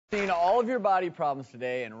Seen all of your body problems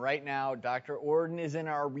today, and right now Dr. Orden is in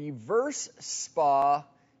our reverse spa.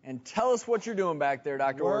 And tell us what you're doing back there,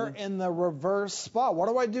 Dr. Orden. We're in the reverse spa. What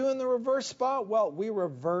do I do in the reverse spa? Well, we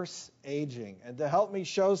reverse aging. And to help me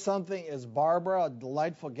show something is Barbara, a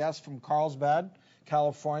delightful guest from Carlsbad,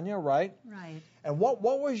 California, right? Right. And what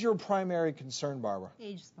was your primary concern, Barbara?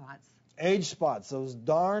 Age spots. Age spots, those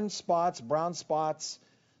darn spots, brown spots,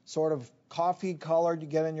 sort of coffee colored you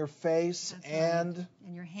get in your face. That's and right.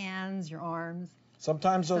 And your hands, your arms.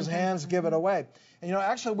 Sometimes those hands give it away. And you know,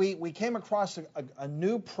 actually we came across a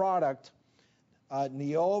new product,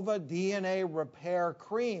 Neova DNA Repair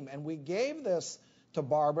Cream, and we gave this to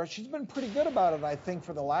Barbara. She's been pretty good about it, I think,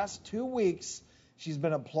 for the last 2 weeks. She's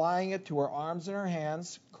been applying it to her arms and her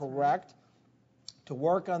hands, correct, to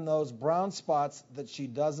work on those brown spots that she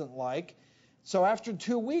doesn't like. So after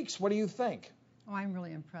 2 weeks, what do you think? Oh, I'm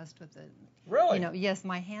really impressed with it. Really? You know, yes,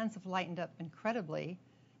 my hands have lightened up incredibly.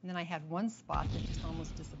 And then I had one spot that just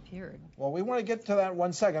almost disappeared. Well, we want to get to that in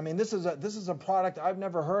 1 second. I mean, this is a product I've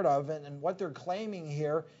never heard of, and what they're claiming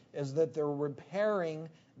here is that they're repairing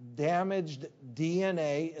damaged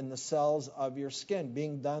DNA in the cells of your skin,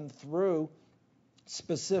 being done through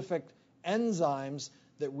specific enzymes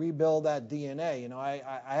that rebuild that DNA. You know, I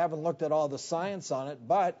haven't looked at all the science on it,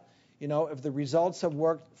 but you know, if the results have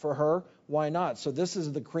worked for her, why not? So this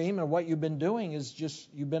is the cream, and what you've been doing is just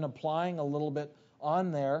you've been applying a little bit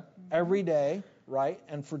on there every day, right,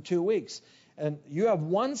 and for 2 weeks. And you have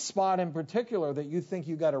one spot in particular that you think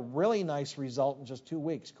you got a really nice result in just 2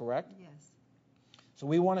 weeks, correct? Yes. So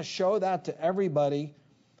we want to show that to everybody.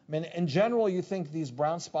 I mean, in general, you think these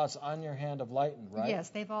brown spots on your hand have lightened, right? Yes,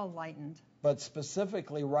 they've all lightened. But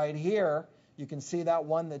specifically right here, you can see that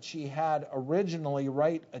one that she had originally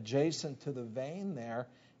right adjacent to the vein there.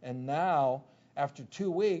 And now, after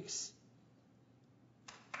 2 weeks,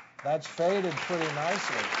 that's faded pretty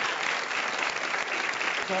nicely.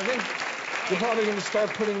 So I think you're probably going to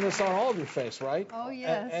start putting this on all of your face, right? Oh,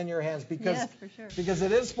 yes. And your hands, because yes, for sure. Because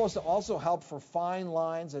it is supposed to also help for fine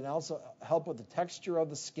lines and also help with the texture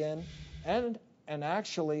of the skin and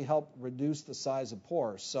actually help reduce the size of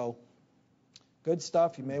pores. So good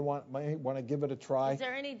stuff. You may want to give it a try. Is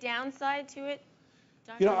there any downside to it?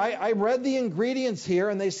 You know, I read the ingredients here,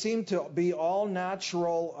 and they seem to be all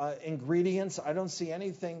natural ingredients. I don't see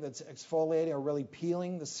anything that's exfoliating or really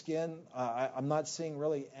peeling the skin. I'm not seeing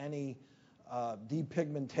really any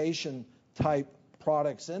depigmentation type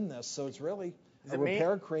products in this. So it's really a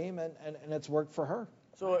repair cream, and it's worked for her.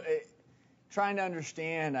 So trying to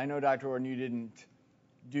understand, I know, Dr. Orden, you didn't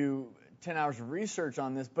do 10 hours of research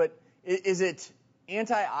on this, but is it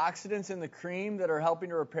antioxidants in the cream that are helping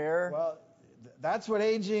to repair? Well, that's what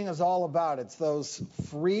aging is all about. It's those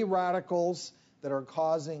free radicals that are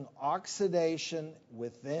causing oxidation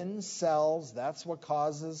within cells. That's what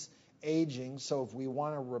causes aging. So if we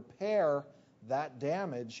want to repair that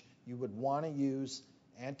damage, you would want to use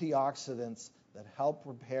antioxidants that help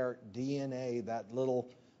repair DNA,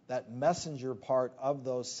 that messenger part of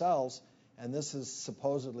those cells, and this is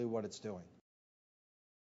supposedly what it's doing.